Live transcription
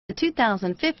The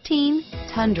 2015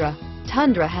 Tundra.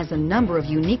 Tundra has a number of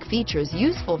unique features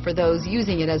useful for those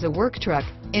using it as a work truck,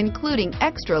 including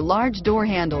extra large door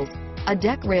handles, a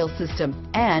deck rail system,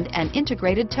 and an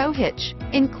integrated tow hitch.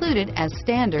 Included as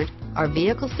standard are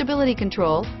vehicle stability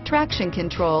control, traction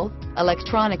control,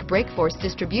 electronic brake force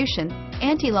distribution,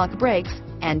 anti-lock brakes,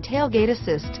 and tailgate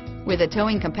assist. With a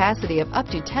towing capacity of up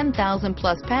to 10,000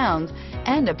 plus pounds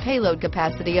and a payload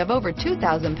capacity of over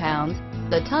 2,000 pounds,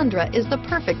 the Tundra is the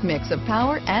perfect mix of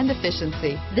power and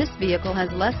efficiency. This vehicle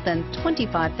has less than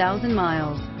 25,000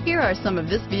 miles. Here are some of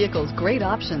this vehicle's great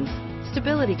options: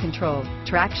 stability control,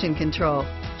 traction control,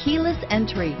 keyless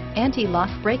entry, anti-lock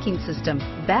braking system,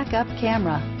 backup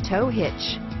camera, tow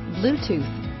hitch, Bluetooth,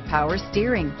 power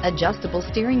steering, adjustable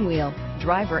steering wheel,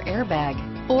 driver airbag,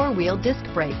 four-wheel disc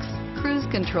brakes, cruise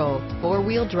control,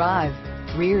 four-wheel drive,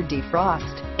 rear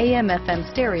defrost, AM/FM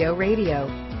stereo radio,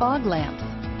 fog lamps,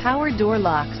 power door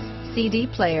locks, CD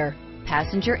player,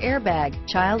 passenger airbag,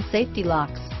 child safety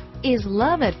locks. Is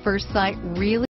love at first sight really